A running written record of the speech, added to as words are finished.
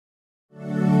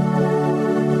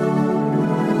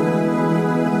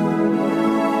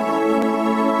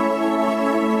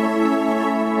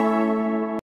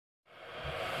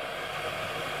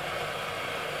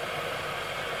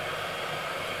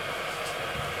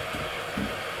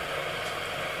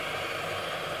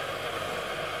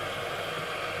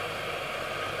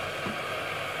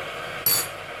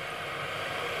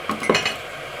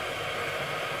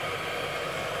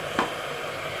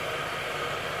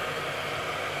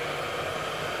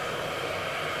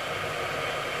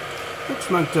Which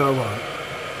mug do I want?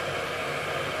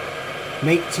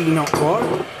 Make tea, not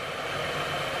war.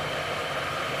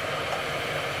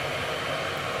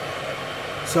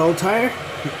 Saltire.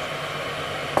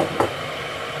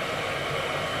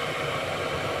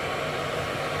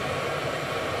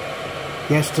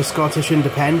 Yes to Scottish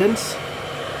independence.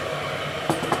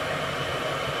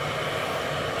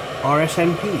 Or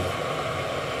SNP.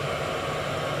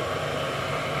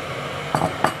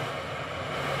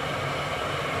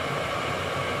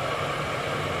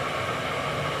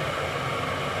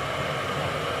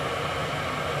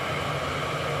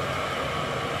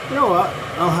 You know what?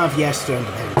 I'll have yes to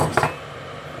independence.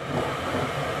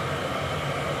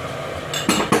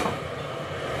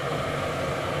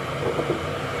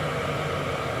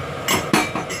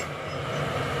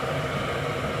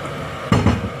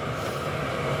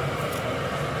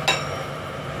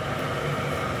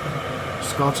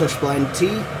 Scottish blend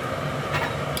tea.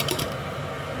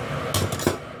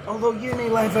 Although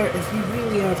Unilever, if you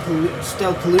really are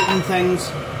still polluting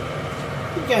things,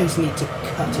 you guys need to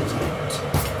cut it out.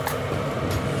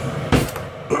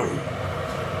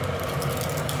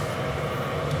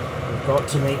 We've got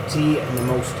to make tea in the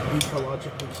most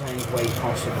ecologically sound way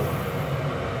possible.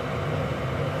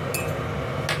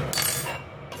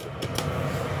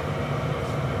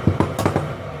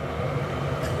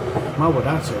 While we're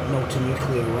at it, no to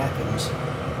nuclear weapons.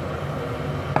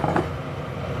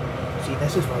 See,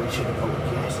 this is why we should have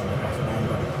voted yes in the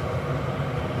referendum.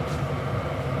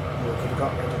 We could have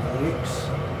got rid of the nukes.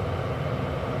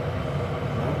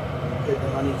 You know, put the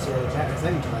money to better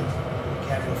things like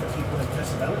caring for people with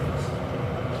disabilities.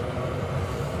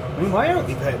 I mean, why aren't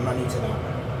we putting money to that?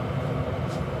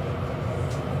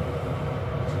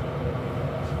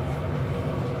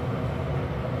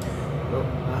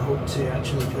 To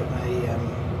actually put my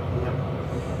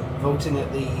voting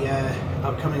at the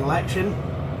upcoming election. You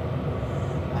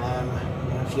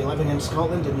know, if you're living in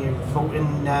Scotland and you're voting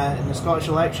in the Scottish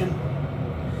election,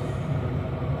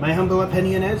 my humble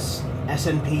opinion is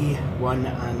SNP 1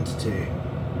 and 2.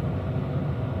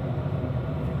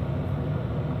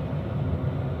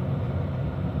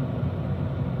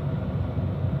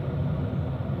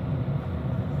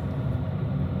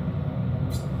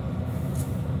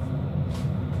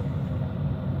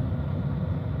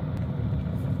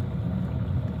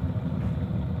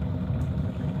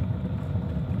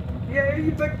 Yay,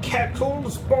 the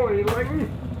kettle's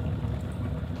boiling!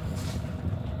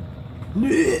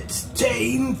 It's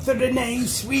time for a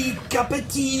nice wee cup of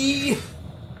tea!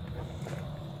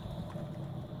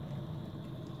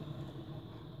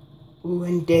 Oh,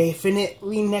 and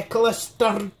definitely Nicola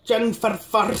Sturgeon for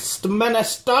First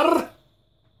Minister!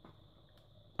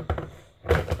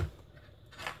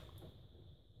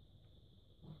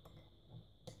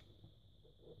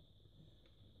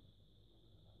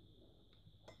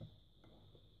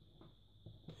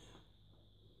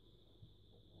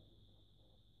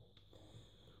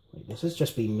 This has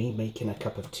just been me making a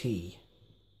cup of tea.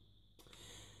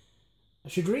 I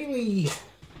should really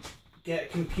get a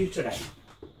computer in.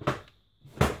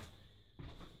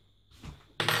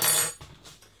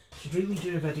 Should really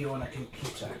do a video on a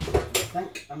computer. I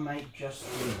think I might just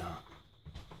do that.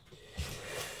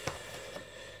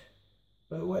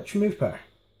 But which mooper?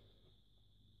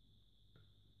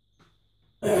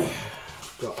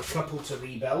 Got a couple to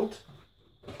rebuild.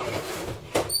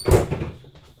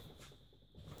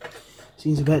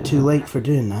 Seems a bit too late for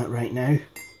doing that right now.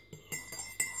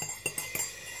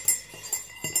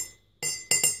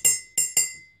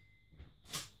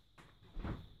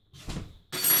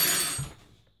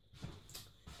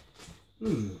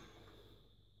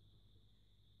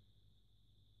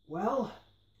 Well,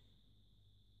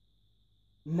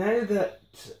 now that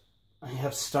I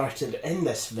have started in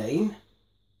this vein,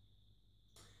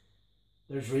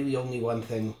 there's really only one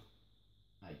thing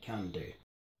I can do.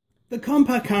 The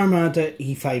Compaq Armada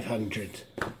E500.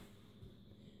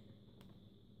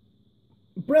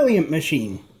 Brilliant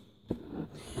machine.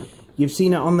 You've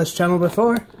seen it on this channel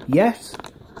before? Yes.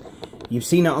 You've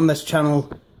seen it on this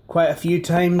channel quite a few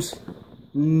times?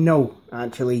 No,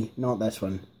 actually, not this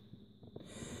one.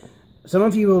 Some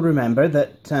of you will remember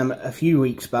that a few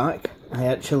weeks back I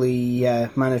actually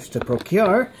managed to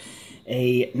procure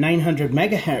a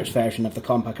 900MHz version of the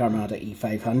Compaq Armada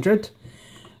E500,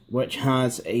 which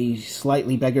has a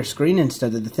slightly bigger screen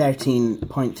instead of the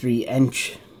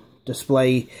 13.3-inch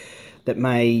display that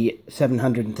my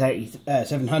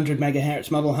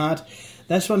 700MHz model had.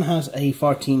 This one has a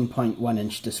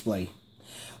 14.1-inch display.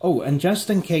 Oh, and just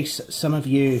in case some of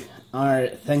you are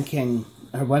thinking,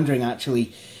 or wondering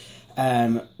actually,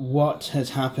 what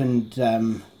has happened,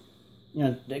 you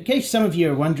know, in case some of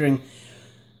you are wondering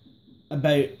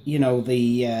about, you know,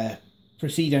 the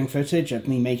preceding footage of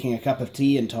me making a cup of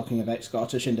tea and talking about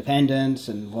Scottish independence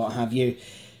and what have you.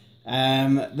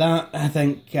 That, I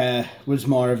think, was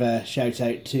more of a shout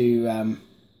out to,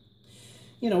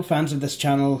 you know, fans of this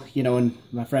channel, you know, and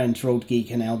my friends Road Geek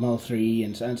and LML3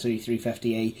 and Sansui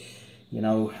 350A. You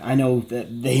know, I know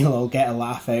that they'll all get a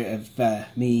laugh out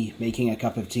of me making a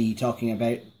cup of tea, talking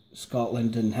about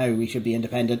Scotland and how we should be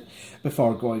independent,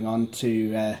 before going on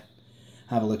to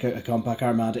have a look at a Compaq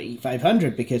Armada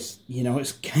E500, because, you know,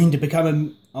 it's kind of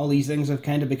become all these things have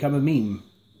kind of become a meme.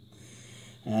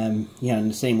 Yeah, in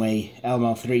the same way,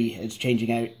 LML3 is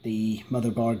changing out the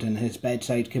motherboard in his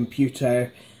bedside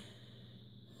computer.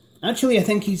 Actually, I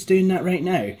think he's doing that right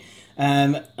now.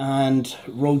 And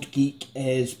Road Geek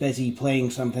is busy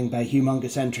playing something by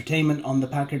Humongous Entertainment on the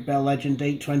Packard Bell Legend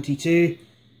 822.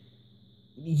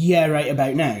 Yeah, right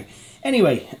about now.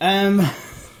 Anyway, and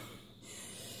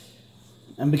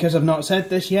because I've not said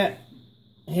this yet,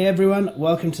 hey everyone,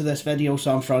 welcome to this Video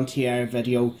Sans Frontier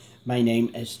video. My name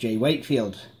is Jay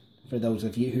Wakefield, for those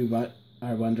of you who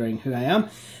are wondering who I am.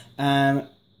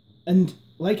 And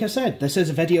like I said, this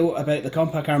is a video about the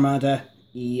Compaq Armada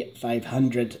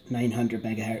E500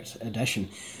 900MHz edition.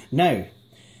 Now,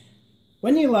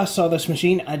 when you last saw this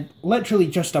machine, I literally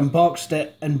just unboxed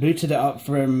it and booted it up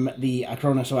from the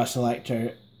Acronis OS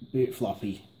Selector boot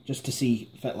floppy, just to see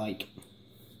if it, like,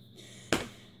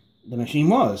 the machine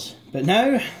was. But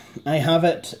now I have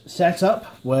it set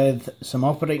up with some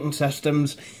operating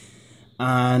systems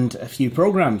and a few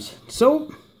programs.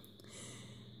 So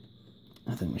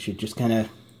I think we should just kind of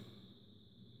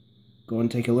go and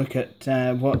take a look at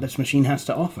what this machine has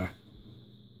to offer.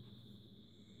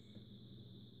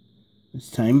 This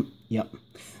time, yep,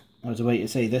 I was about to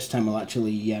say this time we'll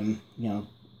actually, you know,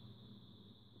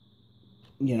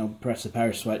 press the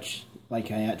power switch like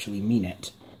I actually mean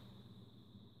it.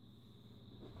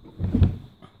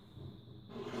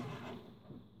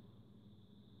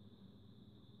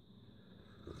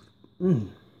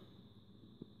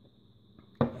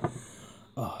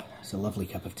 Oh, that's a lovely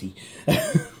cup of tea.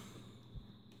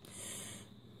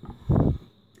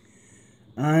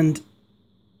 And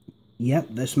yep,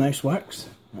 this mouse works.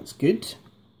 That's good.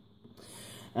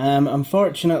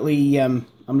 Unfortunately, I'm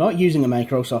not using a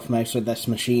Microsoft mouse with this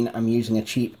machine. I'm using a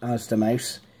cheap Asda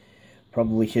mouse.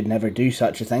 Probably should never do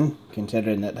such a thing,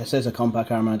 considering that this is a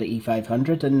Compaq Armada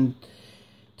E500, and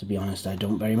to be honest, I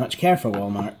don't very much care for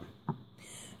Walmart.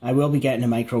 I will be getting a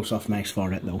Microsoft mouse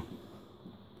for it, though.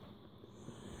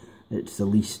 It's the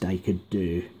least I could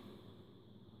do.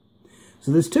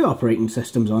 So there's two operating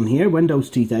systems on here, Windows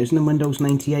 2000 and Windows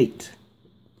 98.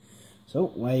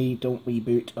 So why don't we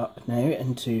boot up now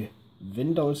into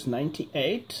Windows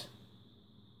 98?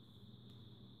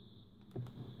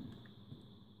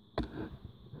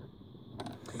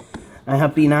 I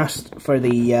have been asked for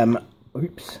the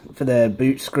for the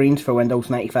boot screens for Windows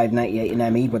 95, 98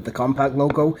 and ME with the Compaq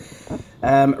logo.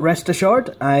 Rest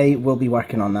assured, I will be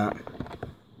working on that.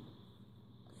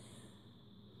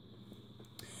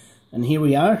 And here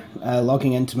we are,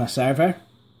 logging into my server.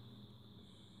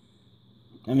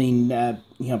 I mean,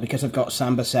 you know, because I've got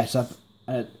Samba set up,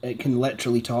 it can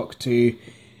literally talk to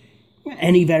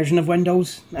any version of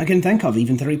Windows I can think of,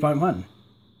 even 3.1.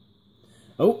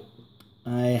 Oh,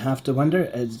 I have to wonder,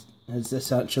 has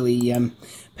this actually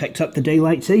picked up the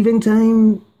daylight saving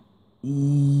time?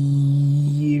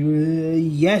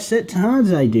 Yes, it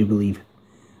has, I do believe.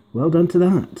 Well done to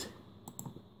that.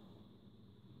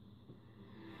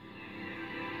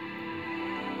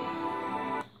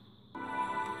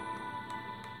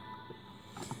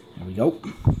 There we go.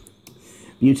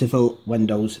 Beautiful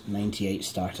Windows 98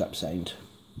 startup sound.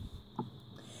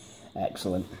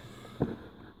 Excellent.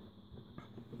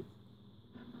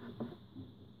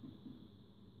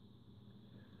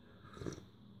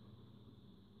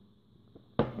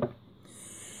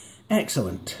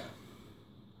 Excellent.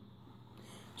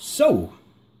 So,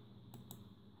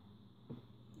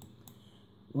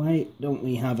 why don't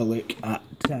we have a look at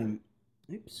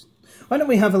why don't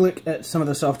we have a look at some of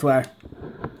the software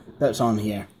that's on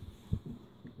here.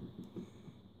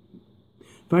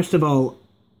 First of all,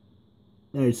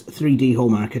 there's 3D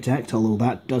Home Architect, although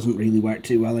that doesn't really work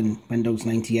too well in Windows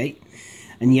 98.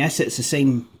 And yes, it's the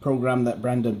same program that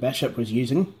Brandon Bishop was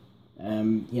using,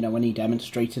 you know, when he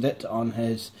demonstrated it on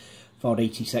his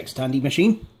 486 Tandy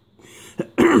machine.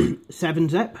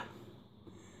 7-zip,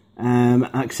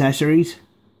 accessories,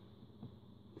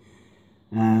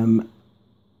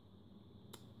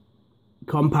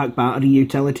 Compaq battery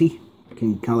utility,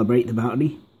 can calibrate the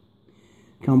battery,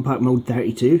 Compaq mode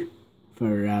 32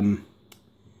 for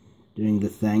doing the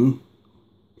thing,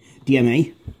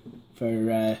 DMA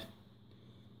for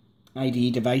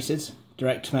IDE devices,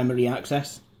 direct memory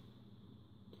access.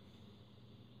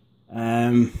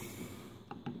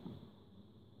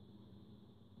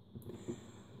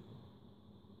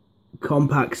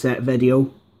 Compaq set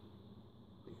video,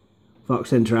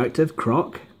 Fox Interactive,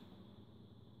 Croc,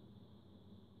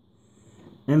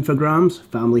 infograms,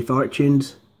 Family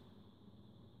Fortunes,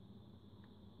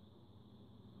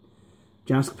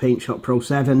 Jask Paint Shop Pro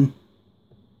 7,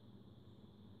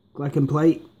 Click and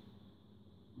Plate,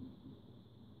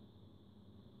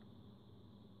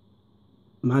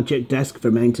 Magic Disk for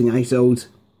mounting ISOs,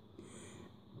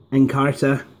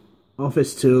 Encarta,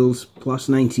 Office Tools, Plus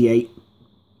 98,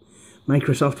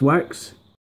 Microsoft Works,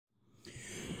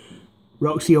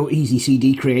 Roxio Easy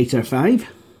CD Creator 5,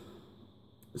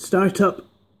 Startup,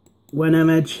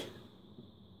 WinImage,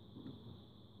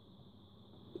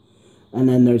 and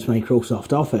then there's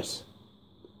Microsoft Office.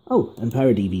 Oh, and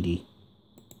Power DVD.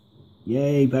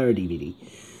 Yay, Power DVD.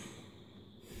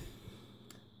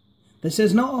 This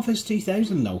is not Office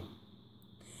 2000 though.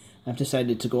 I've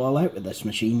decided to go all out with this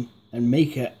machine and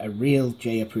make it a real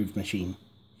J-approved machine.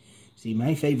 See,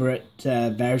 my favourite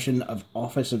version of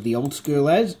Office of the old school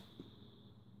is...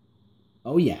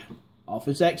 oh yeah,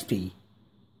 Office XP.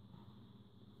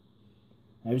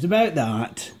 How's about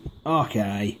that?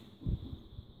 Okay.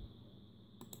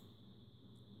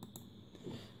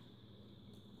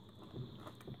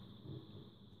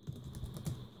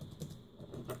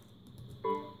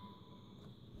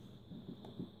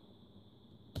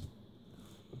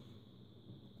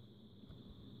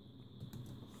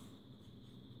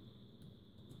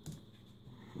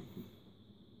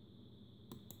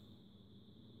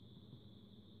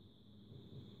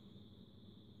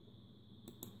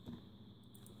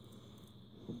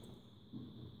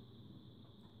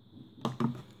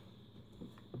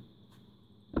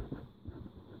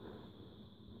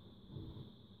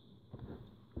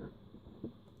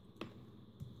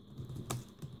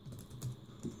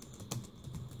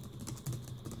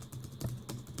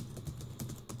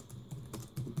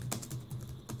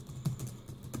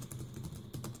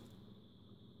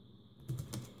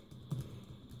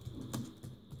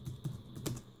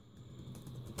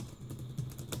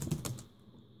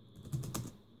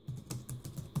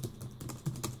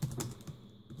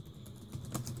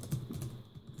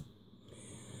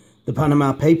 The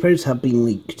Panama Papers have been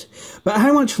leaked. But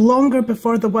how much longer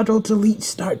before the world's elites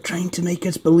start trying to make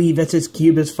us believe it is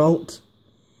Cuba's fault?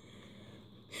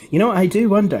 You know, I do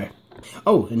wonder.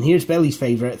 Oh, and here's Billy's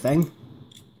favourite thing.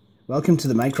 Welcome to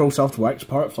the Microsoft Works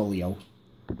portfolio.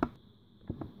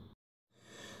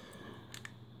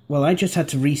 Well, I just had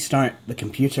to restart the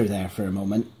computer there for a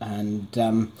moment, and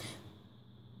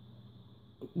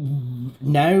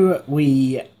now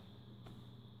we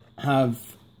have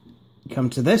come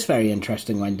to this very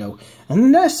interesting window,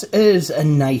 and this is a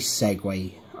nice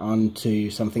segue onto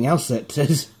something else that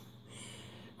is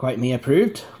quite me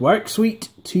approved. WorkSuite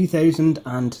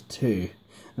 2002.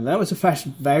 And that was the first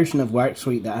version of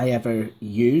WorkSuite that I ever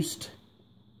used.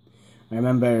 I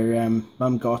remember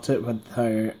Mum got it with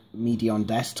her Medion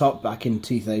desktop back in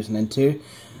 2002,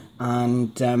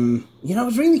 and you know, I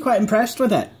was really quite impressed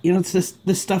with it. You know, it's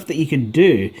the stuff that you could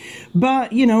do.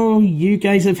 But you know, you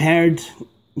guys have heard,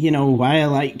 you know, why I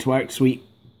liked WorkSuite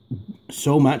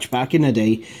so much back in the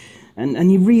day,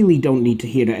 and you really don't need to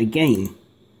hear it again.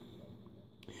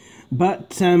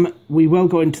 But we will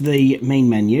go into the main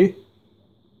menu,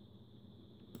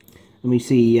 and we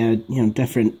see you know,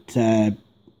 different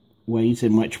ways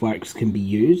in which Works can be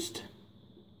used.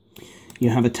 You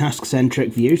have a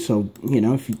task-centric view, so you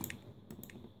know, if you,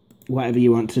 whatever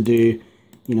you want to do,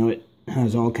 you know, it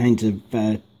has all kinds of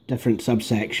different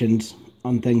subsections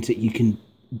on things that you can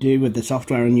do with the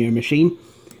software on your machine.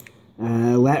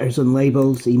 Letters and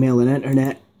labels, email and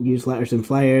internet, newsletters and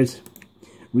flyers,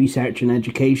 research and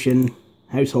education,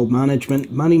 household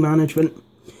management, money management,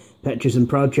 pictures and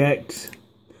projects,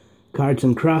 cards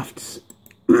and crafts,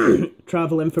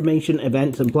 travel information,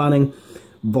 events and planning,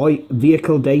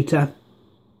 vehicle data,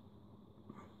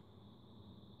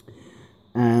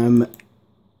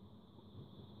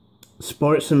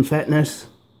 sports and fitness,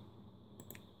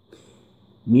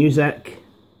 music,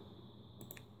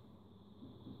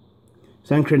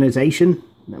 synchronization,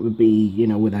 that would be, you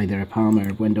know, with either a Palm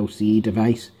or Windows CE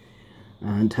device,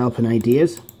 and help and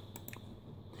ideas.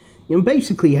 You know,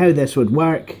 basically how this would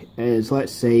work is,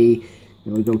 let's say, you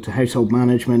know, we go to household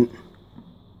management,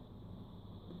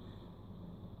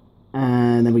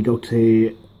 and then we go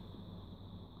to,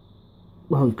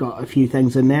 well, we've got a few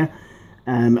things in there,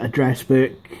 address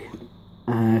book,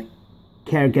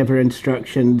 caregiver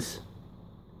instructions,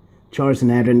 chores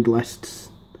and errand lists,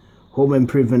 home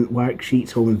improvement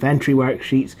worksheets, home inventory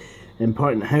worksheets,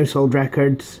 important household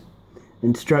records,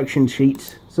 instruction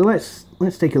sheets. So let's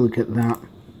take a look at that.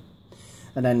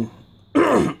 And then,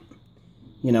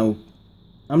 you know,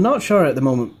 I'm not sure at the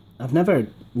moment. I've never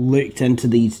looked into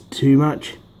these too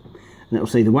much. And it'll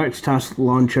say the Works Task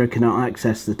Launcher cannot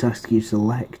access the task you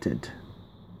selected.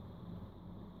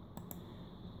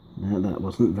 No, that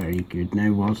wasn't very good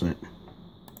now, was it?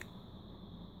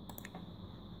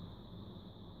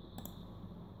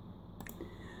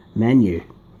 Menu.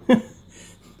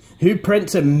 Who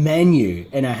prints a menu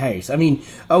in a house? I mean,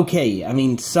 okay, I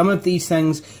mean, some of these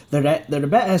things, they're a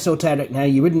bit esoteric now,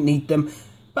 you wouldn't need them,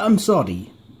 but I'm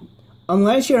sorry.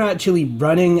 Unless you're actually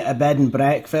running a bed and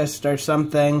breakfast or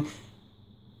something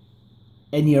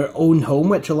in your own home,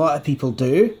 which a lot of people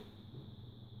do,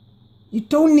 you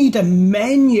don't need a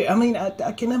menu. I mean,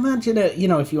 I can imagine it, you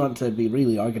know, if you want to be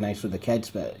really organised with the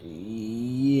kids, but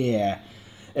yeah.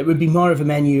 It would be more of a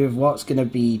menu of what's going to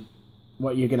be,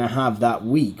 what you're going to have that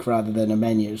week, rather than a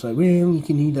menu. It's like, well, you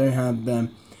can either have, well,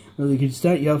 you can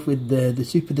start you off with the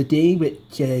soup of the day, which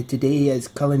today is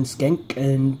Cullen skink,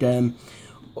 and,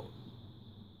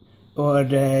 or,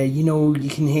 you know, you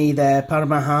can have the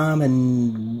Parma ham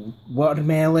and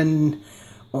watermelon.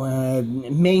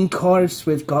 Main course,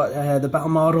 we've got the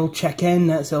Balmoral chicken,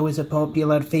 that's always a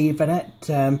popular favourite.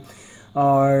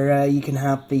 Or you can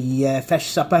have the fish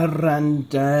supper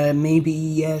and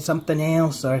maybe something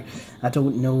else, or I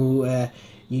don't know.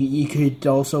 You could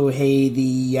also have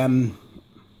the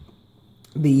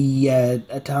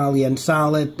Italian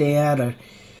salad there. Or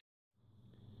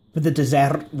for the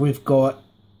dessert, we've got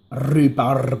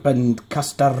rhubarb and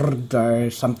custard or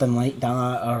something like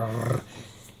that. Or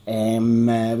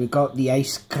we've got the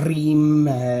ice cream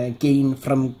again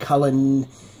from Cullen,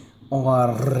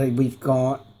 or we've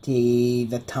got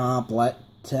the tablet,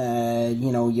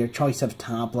 you know, your choice of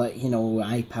tablet, you know,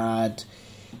 iPad,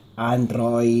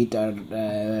 Android, or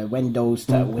Windows.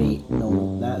 Wait,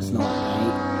 no, that's not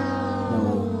right.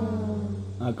 No,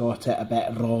 I got it a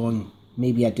bit wrong.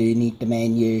 Maybe I do need the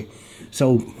menu.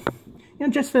 So, you know,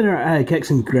 just for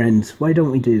kicks and grins, why don't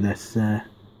we do this? Yeah,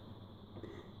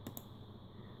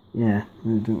 why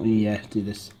don't we do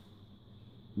this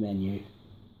menu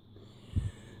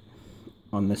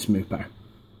on the Smooper?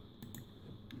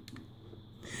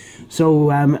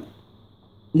 So,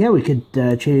 yeah, we could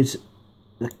choose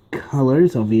the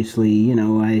colours. Obviously, you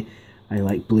know, I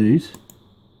like blues.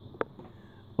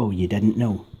 Oh, you didn't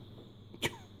know.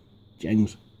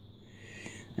 Jings.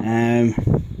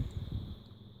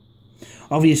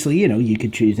 Obviously, you know, you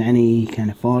could choose any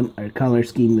kind of font or colour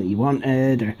scheme that you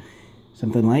wanted, or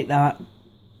something like that.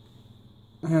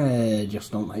 I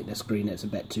just don't like this green, it's a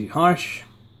bit too harsh.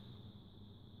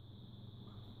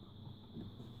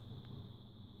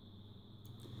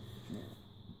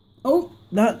 Oh,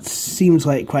 that seems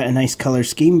like quite a nice colour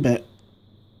scheme, but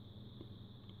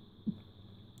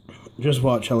just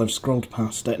watch, I'll have scrolled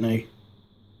past it now.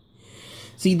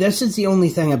 See, this is the only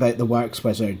thing about the Works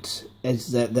Wizards,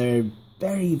 is that they're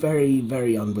very, very,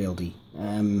 very unwieldy.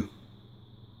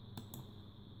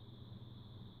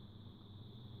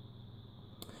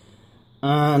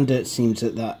 And it seems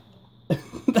that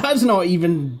that's not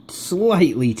even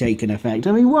slightly taken effect.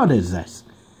 I mean, what is this?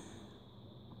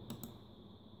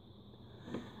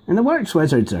 And the Works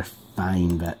Wizards are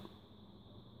fine, but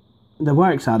the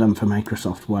Works add-on for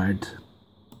Microsoft Word.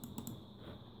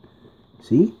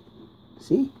 See?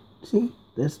 See? See?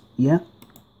 This? Yeah.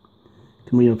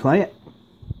 Can we apply it?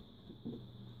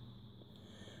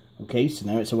 Okay, so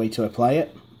now it's a way to apply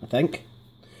it, I think.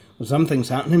 Well, something's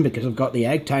happening because I've got the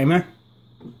egg timer.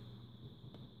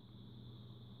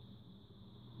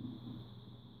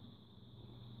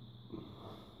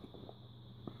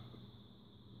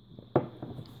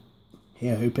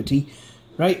 Here, hoopity.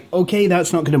 Right, okay,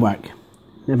 that's not going to work.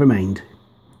 Never mind.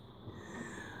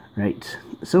 Right,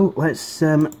 so let's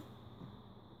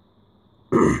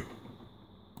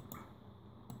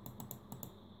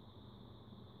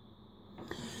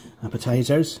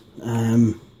appetizers.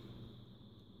 Could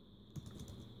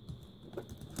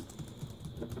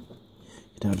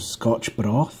have Scotch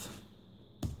broth.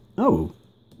 Oh.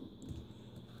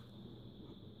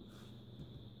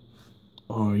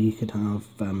 Or you could have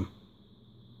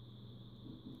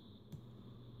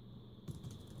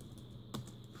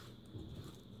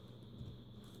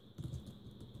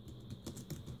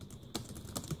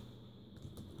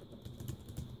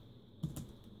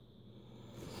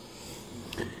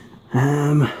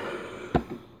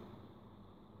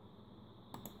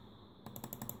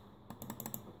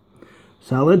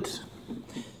salad.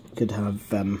 Could have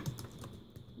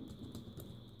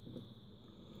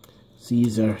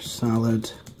Caesar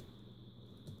salad.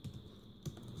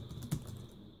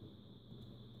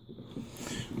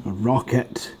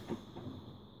 rocket.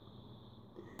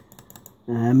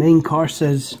 Main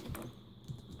courses.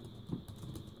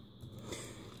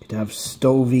 Could have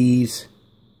stovies.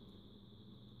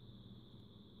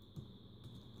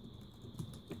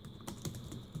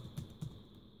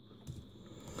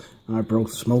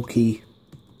 Arbroath smoky.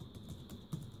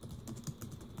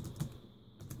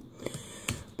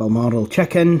 Balmoral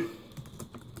chicken.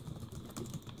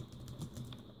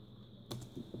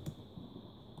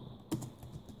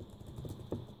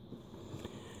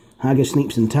 Haggis,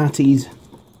 Sneeps and Tatties.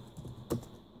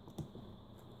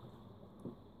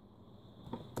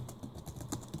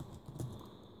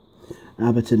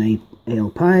 Abberton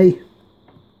ale pie.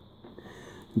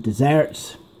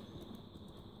 Desserts.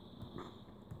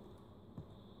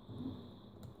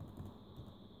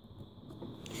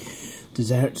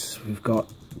 Desserts, we've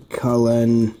got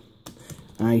Cullen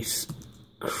ice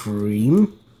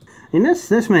cream. And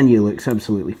this menu looks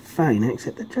absolutely fine,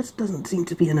 except there just doesn't seem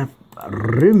to be enough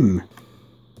room.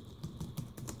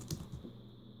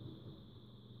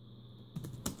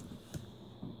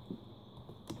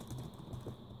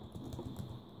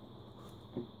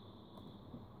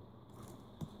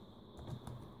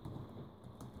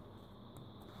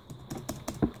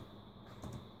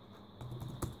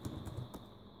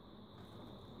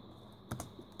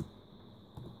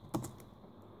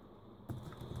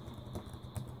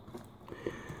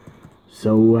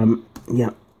 So,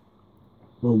 yeah,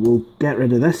 we'll get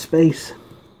rid of this space.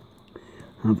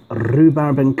 Have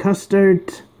rhubarb and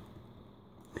custard,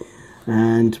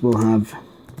 and we'll have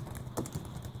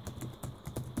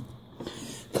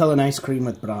Cullen ice cream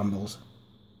with brambles.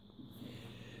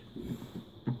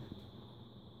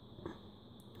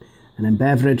 And then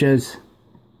beverages.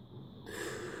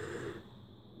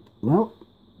 Well,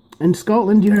 in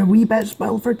Scotland you're a wee bit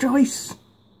spoiled for choice.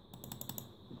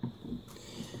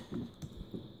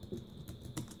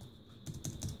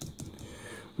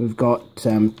 We've got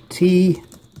tea,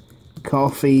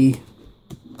 coffee,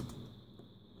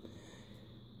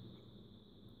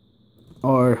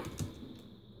 or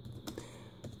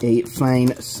a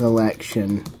fine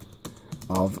selection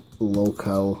of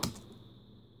locally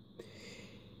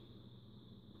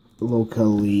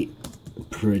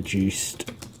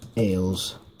produced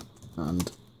ales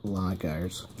and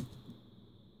lagers.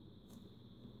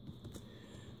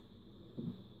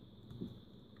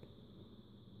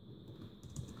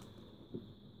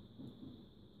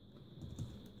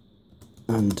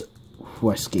 And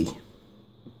whiskey.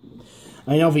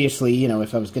 I mean, obviously, you know,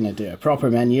 if I was going to do a proper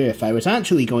menu, if I was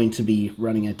actually going to be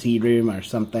running a tea room or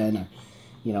something, or,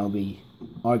 you know, be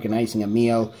organising a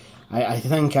meal, I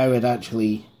think I would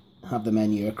actually have the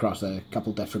menu across a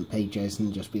couple different pages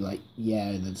and just be like,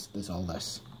 yeah, there's all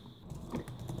this.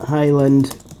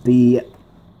 Highland B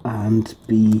and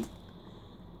B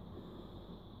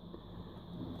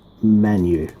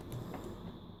menu.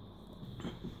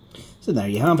 So there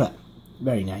you have it.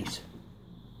 Very nice.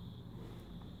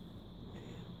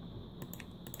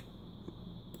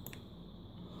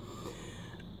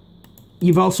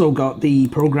 You've also got the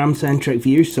program-centric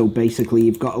view, so basically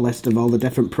you've got a list of all the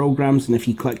different programs, and if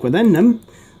you click within them,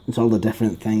 it's all the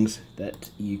different things that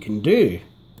you can do.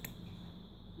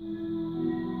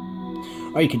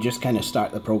 Or you could just kind of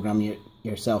start the program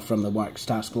yourself from the Works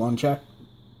task launcher.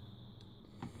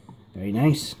 Very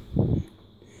nice.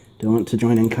 Don't want to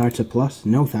join Encarta Plus?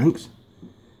 No thanks.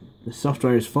 The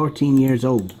software is 14 years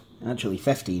old, actually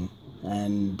 15,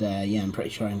 and yeah, I'm pretty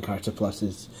sure Encarta Plus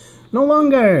is no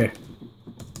longer.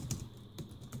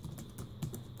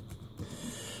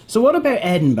 So what about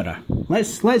Edinburgh?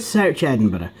 Let's search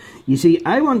Edinburgh. You see,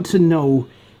 I want to know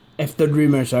if the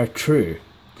rumours are true.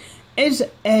 Is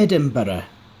Edinburgh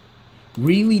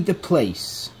really the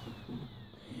place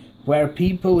where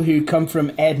people who come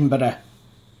from Edinburgh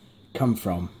come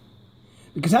from?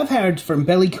 Because I've heard from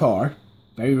Billy Corr,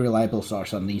 very reliable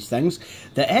source on these things,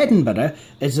 that Edinburgh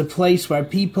is a place where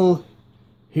people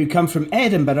who come from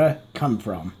Edinburgh come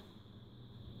from.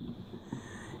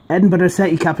 Edinburgh,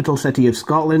 city capital city of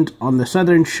Scotland, on the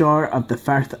southern shore of the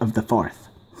Firth of the Forth.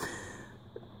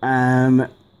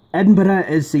 Edinburgh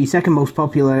is the second most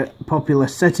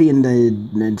populous city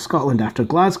in Scotland after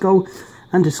Glasgow,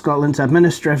 and is Scotland's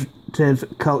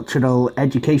administrative, cultural,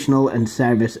 educational and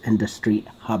service industry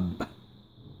hub.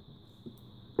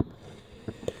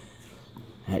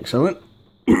 Excellent.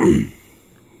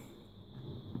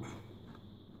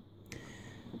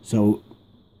 So,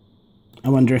 I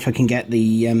wonder if I can get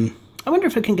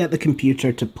the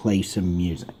computer to play some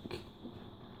music.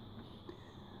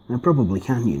 I probably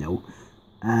can, you know.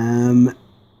 I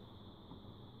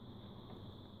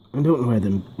don't know where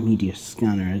the media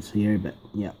scanner is here, but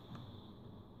yeah.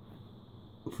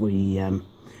 If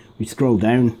we scroll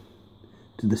down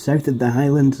to the south of the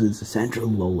Highlands is the Central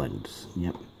Lowlands.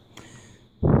 Yep.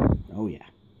 Oh yeah.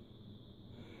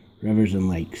 Rivers and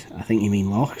lakes. I think you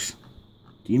mean lochs.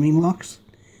 Do you mean lochs?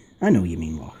 I know you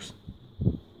mean lochs.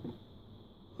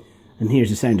 And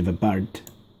here's the sound of a bird.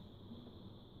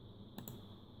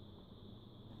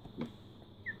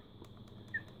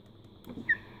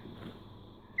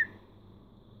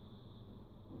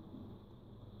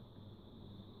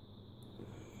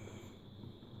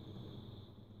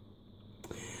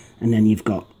 And then you've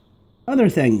got other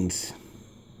things.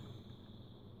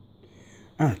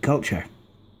 Ah, culture.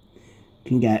 You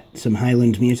can get some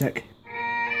Highland music.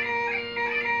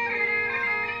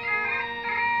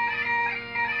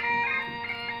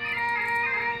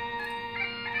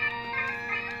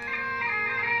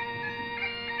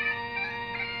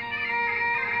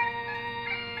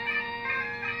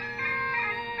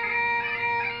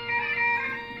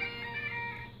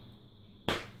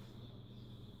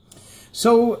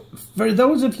 So, for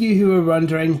those of you who are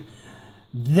wondering,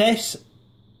 this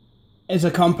is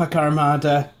a Compaq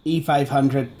Armada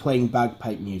E500 playing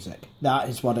bagpipe music. That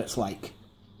is what it's like.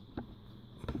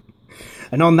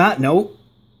 And on that note,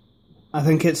 I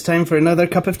think it's time for another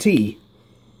cup of tea.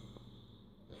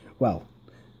 Well,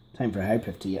 time for a cup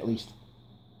of tea at least.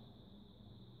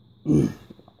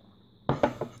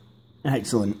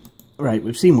 Excellent. Right,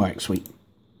 we've seen work, sweet.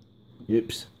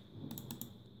 Oops.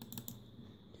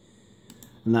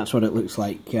 And that's what it looks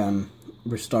like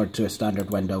restored to a standard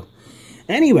window.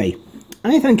 Anyway,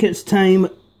 I think it's time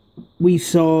we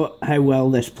saw how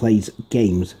well this plays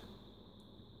games.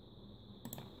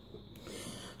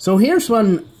 So here's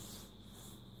one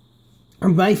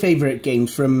of my favourite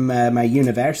games from my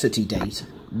university days,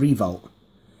 Revolt.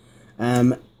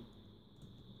 There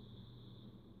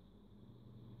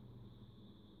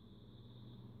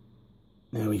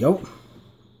we go.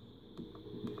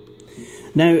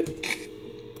 Now,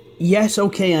 yes,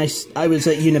 okay, I was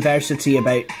at university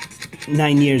about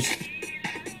 9 years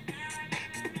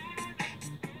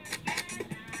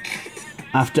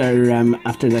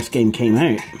after this game came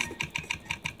out.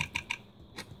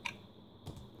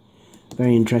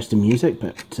 Very interesting music,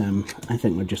 but I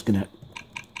think we're just gonna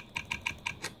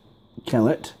kill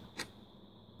it.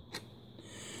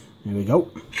 There we go.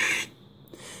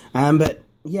 But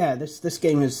yeah, this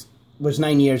game was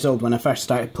 9 years old when I first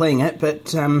started playing it,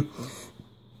 but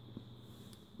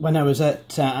when I was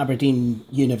at Aberdeen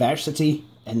University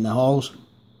in the halls,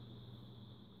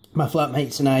 my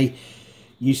flatmates and I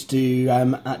used to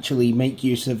actually make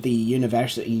use of the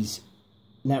university's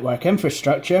network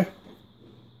infrastructure,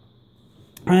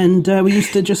 and we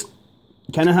used to just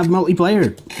kind of have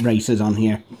multiplayer races on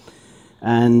here.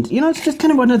 And, you know, it's just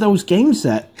kind of one of those games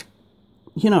that,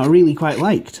 you know, I really quite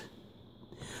liked.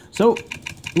 So,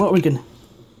 what we're gonna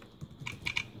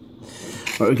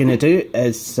do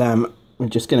is we're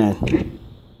just gonna,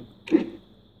 there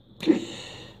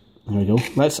we go.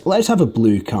 Let's have a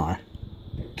blue car.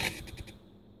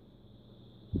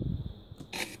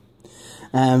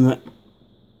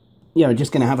 Yeah, we're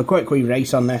just gonna have a quick wee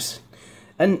race on this,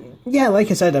 and yeah, like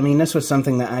I said, I mean, this was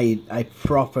something that I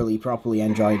properly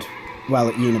enjoyed while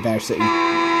at university.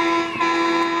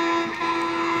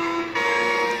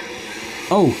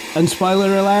 Oh, and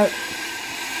spoiler alert,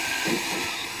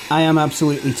 I am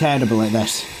absolutely terrible at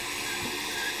this.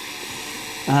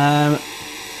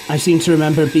 I seem to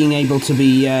remember being able to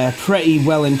be pretty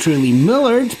well and truly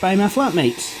mullered by my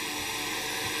flatmates.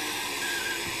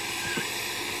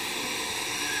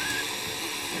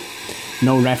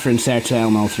 No reference there to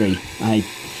Elmo 3. I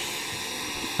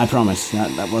promise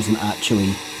that wasn't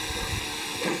actually.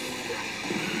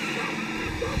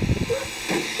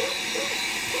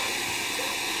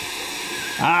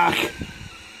 Ach,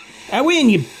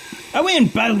 away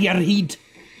and bow your head.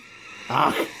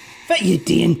 Ach, what you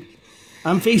doing?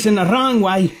 I'm facing the wrong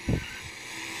way.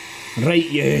 Right,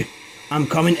 you. I'm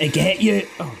coming to get you.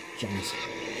 Oh, jeez.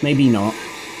 Maybe not.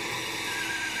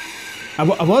 I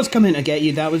was coming to get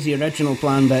you, that was the original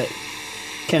plan, but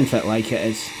can't fit like it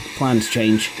is. Plans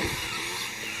change.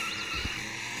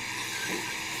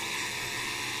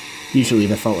 Usually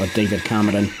the fault of David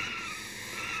Cameron.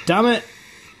 Damn it!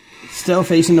 Still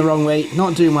facing the wrong way,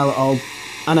 not doing well at all,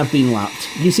 and I've been lapped.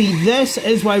 You see, this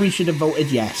is why we should have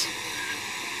voted yes.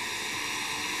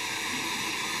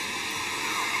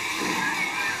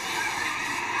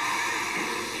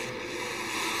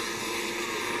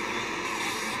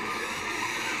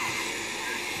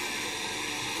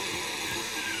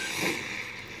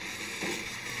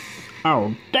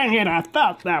 Oh, dang it, I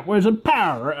thought that was a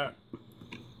power.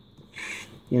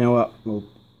 You know what,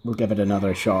 we'll give it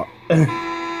another shot.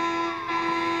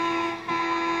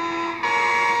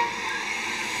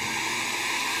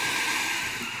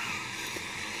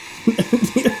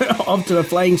 off to a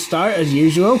flying start as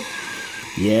usual.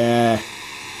 Yeah,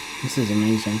 this is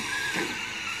amazing.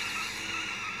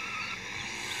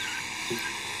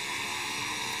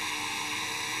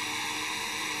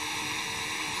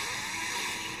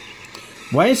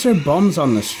 Why is there bombs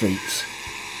on the streets?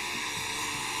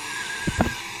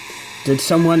 Did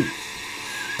someone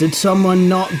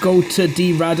not go to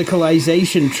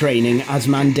de-radicalization training as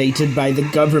mandated by the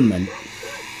government?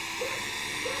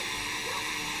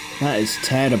 That is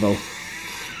terrible.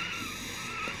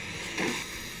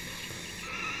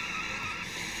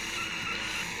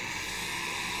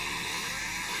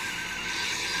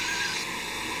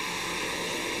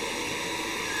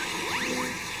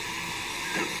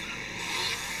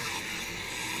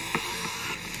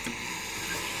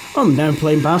 I'm now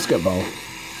playing basketball.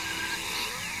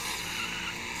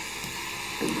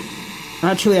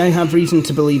 Actually, I have reason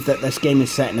to believe that this game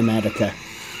is set in America.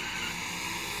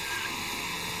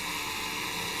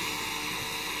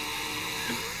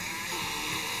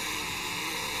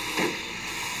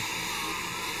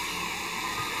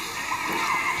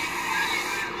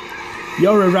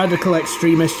 You're a radical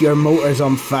extremist, your motor's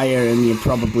on fire, and you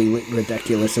probably look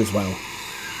ridiculous as well.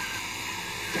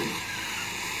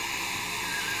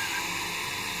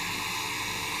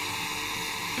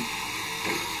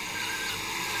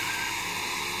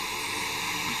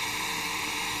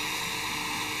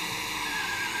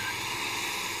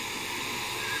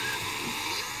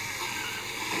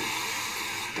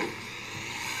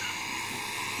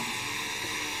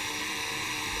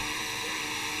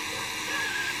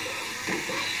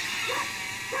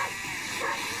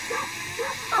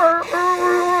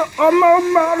 I'm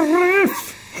on my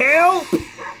roof! Help!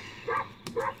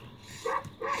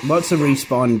 What's the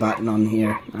respawn button on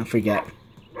here? I forget.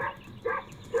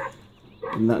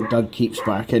 And that dog keeps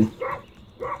barking.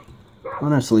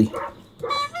 Honestly.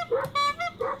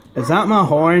 Is that my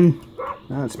horn?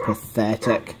 That's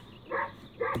pathetic.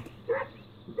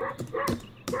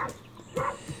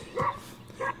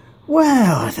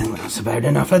 Well, I think that's about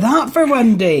enough of that for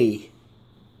one day.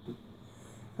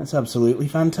 That's absolutely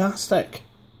fantastic.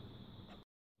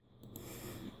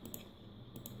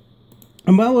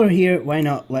 And while we're here, why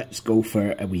not let's go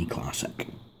for a wee classic.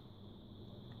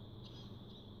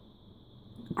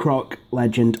 Croc,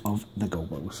 Legend of the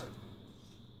Gobos.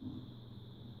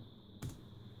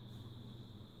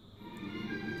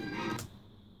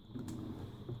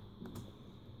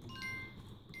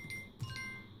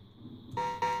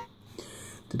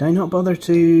 Did I not bother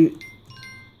to...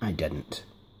 I didn't.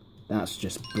 That's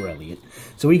just brilliant.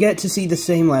 So we get to see the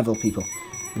same level, people.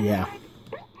 Yeah.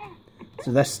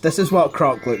 So this is what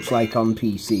Croc looks like on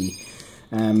PC.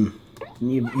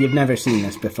 You've never seen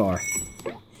this before.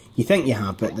 You think you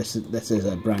have, but this is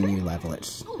a brand new level.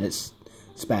 It's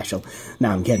special.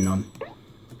 Now I'm getting on.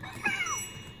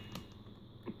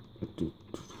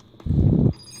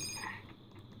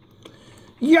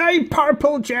 Yay,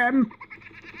 purple gem!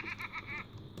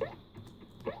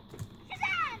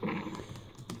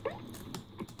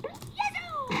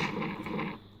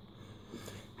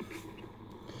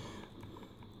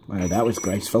 Wow, that was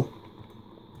graceful.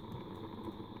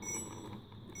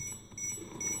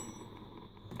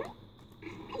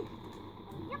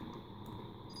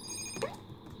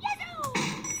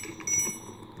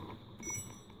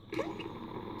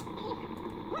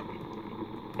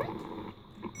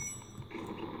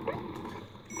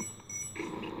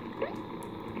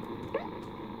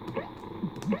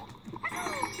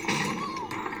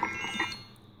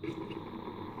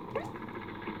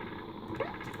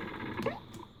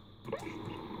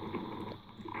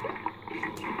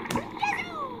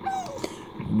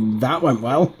 That went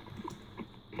well.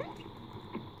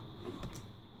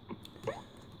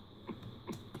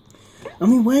 I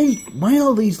mean, why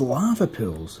all these lava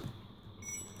pools?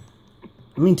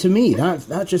 I mean, to me,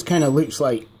 that just kind of looks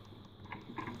like...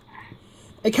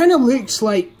 It kind of looks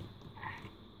like...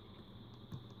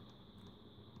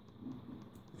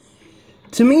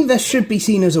 To me, this should be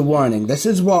seen as a warning. This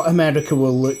is what America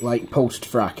will look like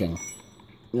post-fracking.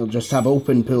 You'll just have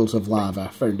open pools of lava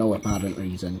for no apparent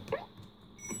reason.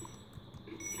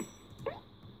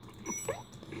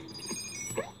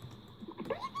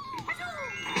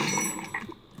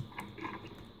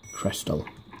 Crystal.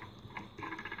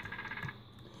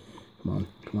 Come on,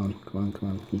 come on, come on, come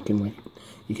on. You can wait.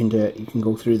 You can do it. You can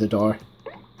go through the door.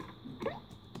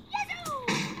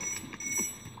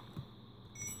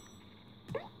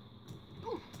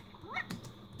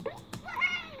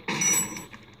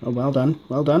 Oh, well done,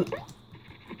 well done.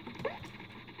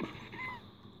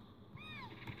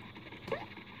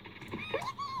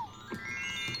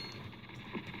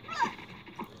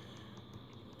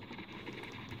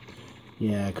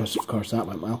 Yeah, because of course that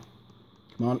went well.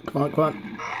 Come on, come on, come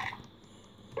on.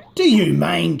 Do you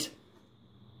mind?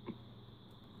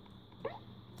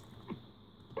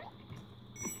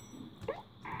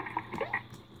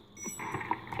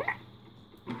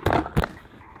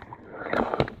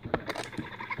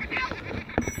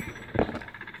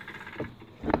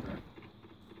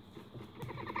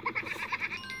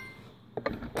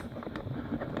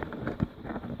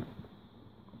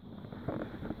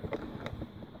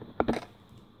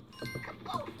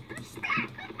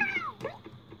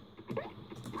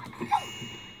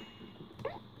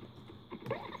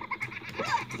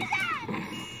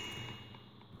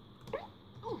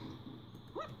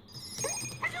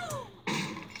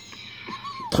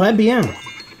 Très bien.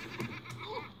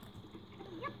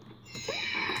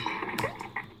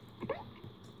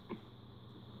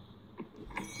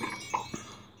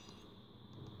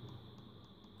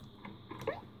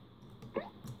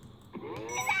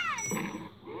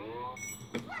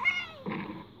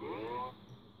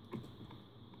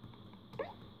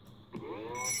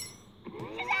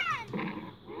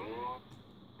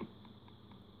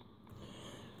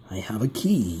 I have a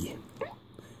key.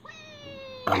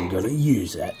 I'm gonna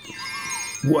use it.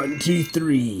 1, 2,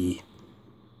 3.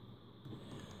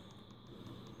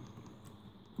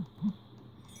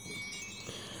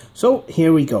 So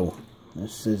here we go.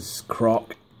 This is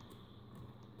Croc.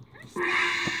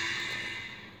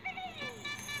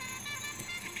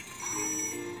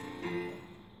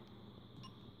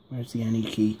 Where's the any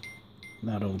key?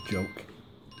 That old joke.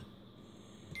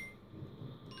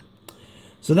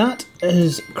 So that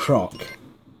is Croc.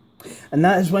 And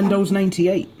that is Windows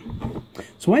 98.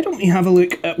 So why don't we have a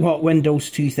look at what Windows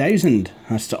 2000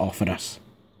 has to offer us?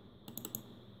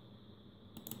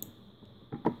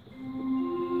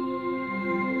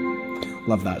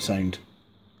 Love that sound.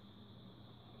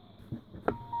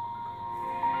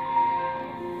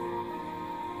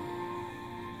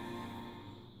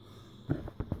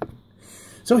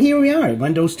 So here we are,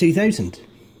 Windows 2000.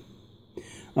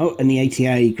 Oh, and the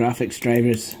ATI graphics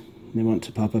drivers, they want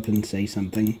to pop up and say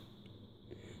something.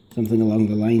 Something along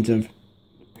the lines of,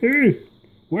 "Hey,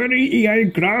 we're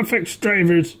ATI graphics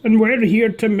drivers, and we're here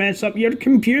to mess up your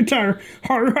computer."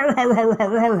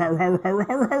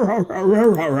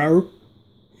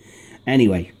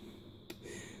 Anyway,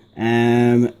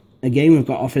 again we've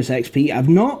got Office XP. I've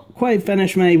not quite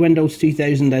finished my Windows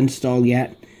 2000 install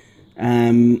yet.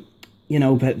 You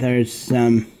know, but there's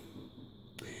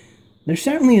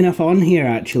certainly enough on here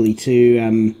actually to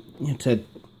you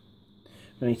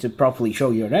know, to properly show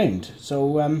you around.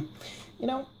 So you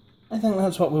know, I think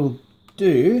that's what we'll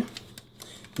do.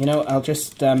 You know, I'll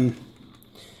just in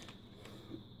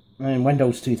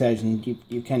Windows 2000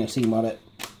 you kind of see what it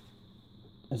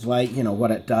is like, you know,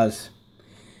 what it does.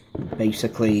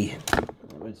 Basically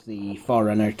it was the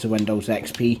forerunner to Windows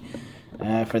XP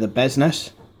for the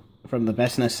business, from the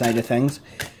business side of things.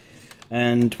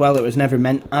 And while it was never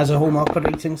meant as a home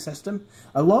operating system,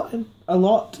 a lot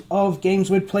of games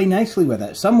would play nicely with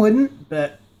it. Some wouldn't,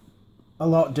 but a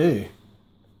lot do.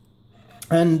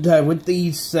 And with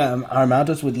these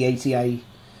Armadas, with the ATI,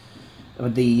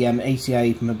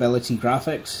 ATI mobility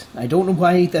graphics, I don't know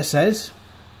why this is,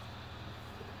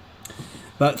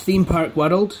 but Theme Park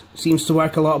World seems to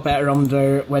work a lot better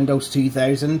under Windows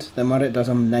 2000 than what it does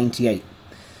on 98.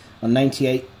 On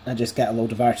 98, I just get a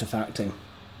load of artifacting.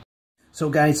 So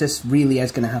guys, this really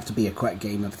is going to have to be a quick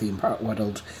game of Theme Park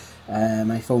World.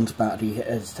 My phone's battery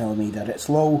is telling me that it's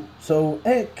low, so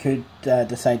it could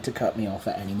decide to cut me off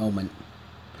at any moment.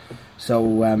 So,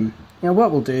 you know,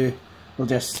 what we'll do, we'll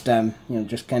just, you know,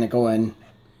 just kind of go in,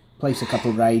 place a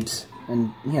couple rides,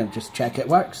 and, you know, just check it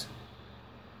works.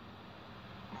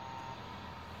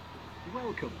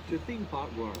 Welcome to Theme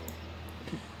Park World.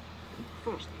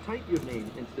 First, type your name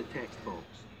into the text box.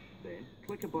 Then,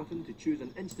 click a button to choose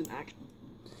an instant action.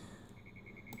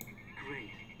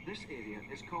 Great. This area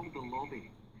is called the lobby.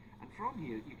 And from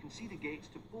here, you can see the gates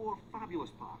to 4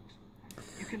 fabulous parks.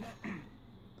 You can...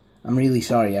 I'm really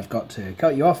sorry I've got to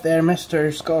cut you off there,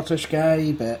 Mr. Scottish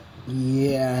guy, but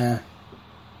yeah.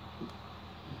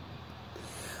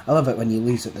 I love it when you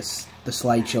lose at this, the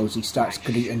slideshows, he starts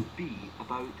greeting. Be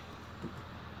about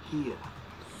here.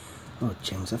 Oh,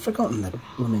 James, I've forgotten the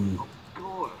woman. Of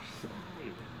course.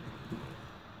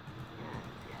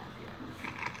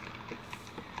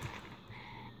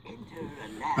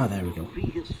 Oh, there we go.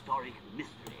 Prehistoric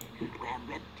mystery, where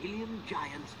reptilian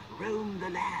giants roam the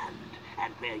land,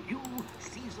 and where you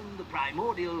season the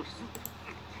primordial soup.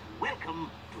 Welcome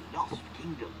to Lost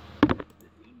Kingdom, the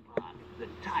theme park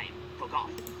that time forgot.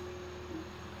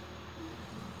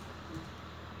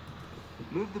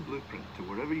 Move the blueprint to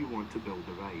wherever you want to build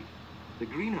the ride. The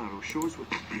green arrow shows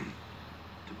what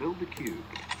to build the cube.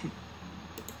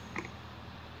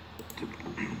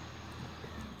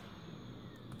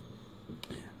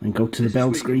 And go to the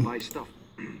build screen. Buy stuff.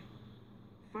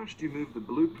 First, you move the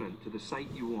blueprint to the site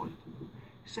you want.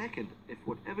 Second, if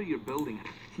whatever you're building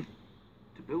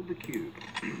to build the cube.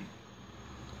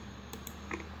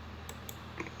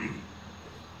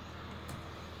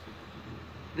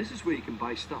 This is where you can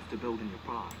buy stuff to build in your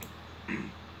park.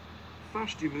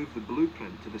 First, you move the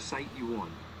blueprint to the site you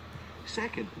want.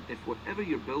 Second, if whatever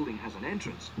you're building has an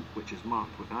entrance, which is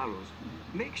marked with arrows,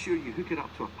 make sure you hook it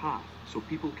up to a path so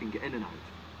people can get in and out.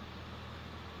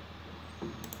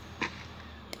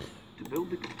 To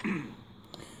build the...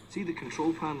 See the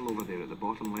control panel over there at the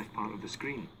bottom left part of the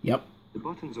screen? Yep. The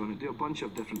buttons on it do a bunch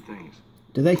of different things.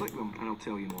 Do they? Click them and I'll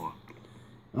tell you more.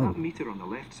 Oh. That meter on the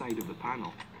left side of the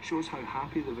panel shows how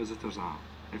happy the visitors are.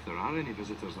 If there are any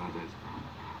visitors, that is.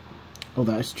 Oh,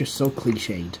 that's just so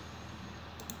cliched.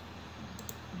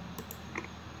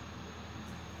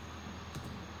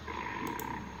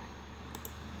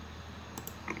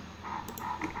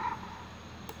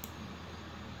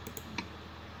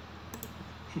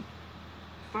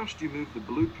 First, you move the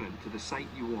blueprint to the site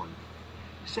you want.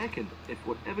 Second, if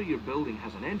whatever you're building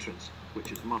has an entrance,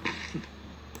 which is marked.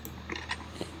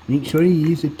 Make sure you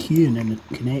use a key and then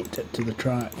connect it to the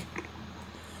track.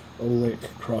 Oh look,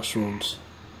 crossroads.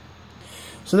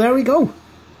 So there we go.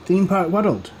 Theme Park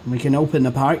World. We can open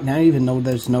the park now even though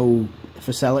there's no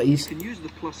facilities. You can use the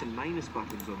plus and minus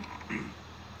buttons on.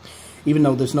 Even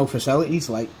though there's no facilities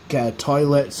like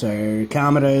toilets or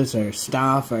cameras or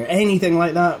staff or anything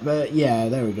like that. But yeah,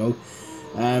 there we go.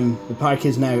 The park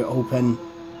is now open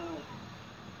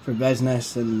for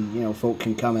business and, you know, folk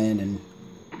can come in and...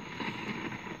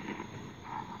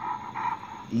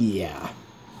 yeah.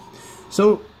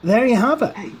 So, there you have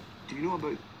it. Hey, do you know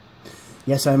about...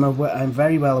 Yes, I'm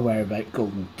very well aware about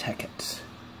golden tickets.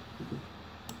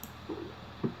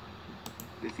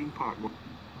 The theme park...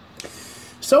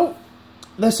 So,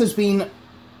 this has been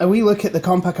a wee look at the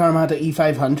Compaq Armada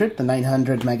E500, the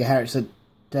 900MHz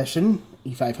edition,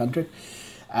 E500.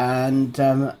 And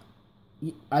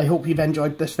I hope you've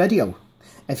enjoyed this video.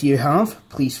 If you have,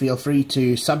 please feel free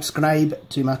to subscribe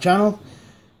to my channel.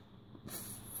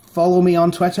 Follow me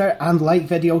on Twitter and like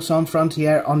Videos on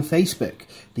Frontier on Facebook.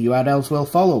 The URLs will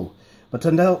follow. But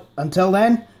until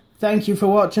then, thank you for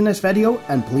watching this video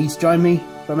and please join me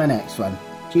for my next one.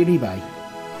 Cheery bye.